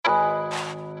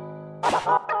Keet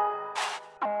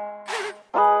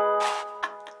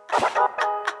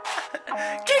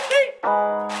Keet.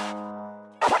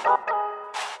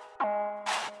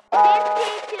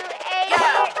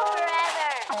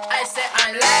 I said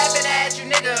I'm laughing at you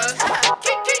niggas.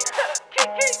 Keet Keet.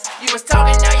 You was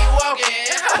talking, now you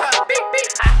walking. Beep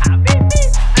beep.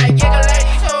 I giggle at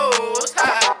these hoes.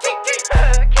 Keet Keet.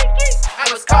 I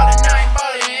was calling, now I'm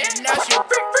ballin'. Now she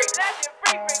freak freak.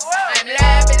 I'm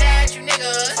laughing at you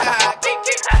niggas. Keet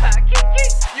Keet.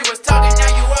 You was talking, now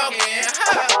you walking.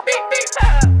 Beep beep.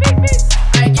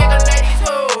 I giggle at these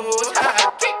hoes.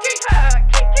 Keet Keet.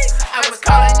 I was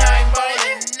calling, now I'm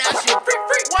ballin'. Now she freak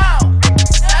freak. Wow.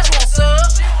 Now she want sub.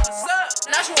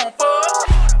 Now she want fuck.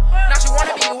 Now she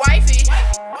wanna be wifey.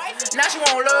 Now she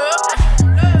want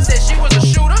love. Said she was a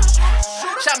shooter.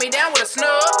 Shot me down with a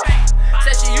snub.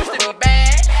 Said she used to be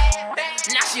bad.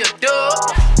 Now she a dub.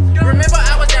 Remember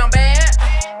I was down bad.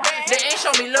 They ain't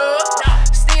show me love.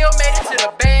 Still made it to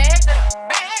the bag.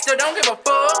 Still don't give a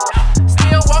fuck.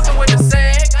 Still walking with a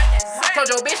sag. Told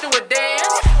your bitch to a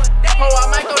dance. Oh, I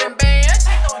might go them bands.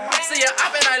 See ya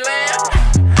up and I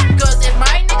laugh. Cause if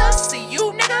my niggas see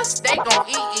you niggas, they gon'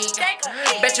 eat.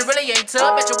 Bet you really ain't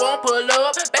tough, bet you won't pull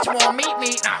up, bet you won't meet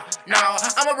me. Nah,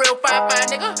 I'm a real 5'5"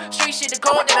 nigga. Street shit the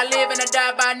code that I live and I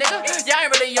die by, nigga. Y'all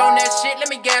ain't really on that shit. Let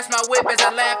me gas my whip as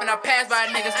I laugh and I pass by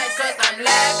niggas. Cause I'm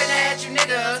laughing at you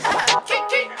niggas. Keet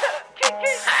Keet.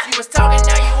 You was talking,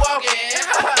 now you walking.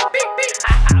 Beep beep.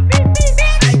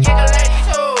 I giggle at these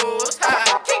hoes.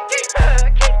 Keet Keet.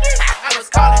 I was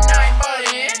calling, now I'm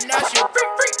ballin'. Now she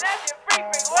freak freak.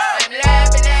 I'm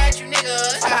laughing at you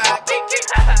niggas. Keet Keet.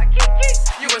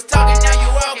 You was talking, now you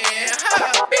walking.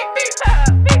 Beep beep.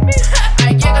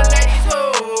 I giggle at these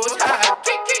hoes.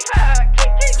 Keet Keet.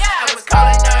 I was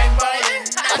calling, now I'm ballin'.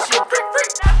 Now she freak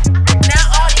freak. Now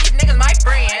all these niggas my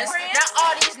friends. Now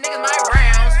all these niggas my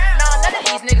rounds. Now none of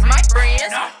these niggas my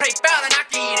friends. Play foul and I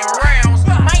can eat in rounds.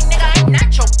 My nigga ain't not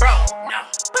your bro.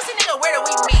 Pussy nigga, where do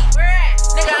we meet?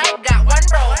 Nigga, I got one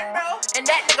bro, and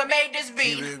that nigga made this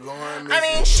beat. I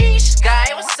mean, sheesh,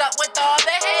 guy, what's up with all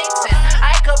the hating?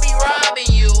 I could be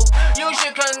robbing you. You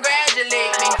should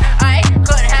congratulate me. I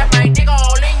could have my dick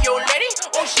all in your lady.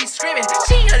 Oh, she's screaming,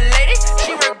 she a lady.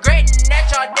 She regretting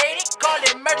that y'all dated. Call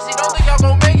it emergency, don't think y'all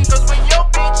gon' make it. Cause when your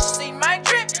bitch see my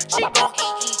drip, she gon'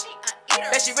 eat.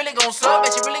 Bet she really gon' suck,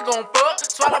 bet she really gon' fuck.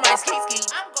 Swallow my skeet skeet.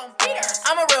 I'm gon' beat her.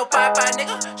 I'm a real 5'5"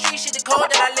 nigga. Street shit the code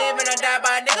that I live and I die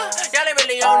by, nigga. Y'all ain't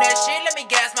really on that shit. Let me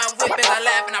gas my whip as I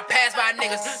laugh and I pass by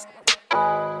niggas.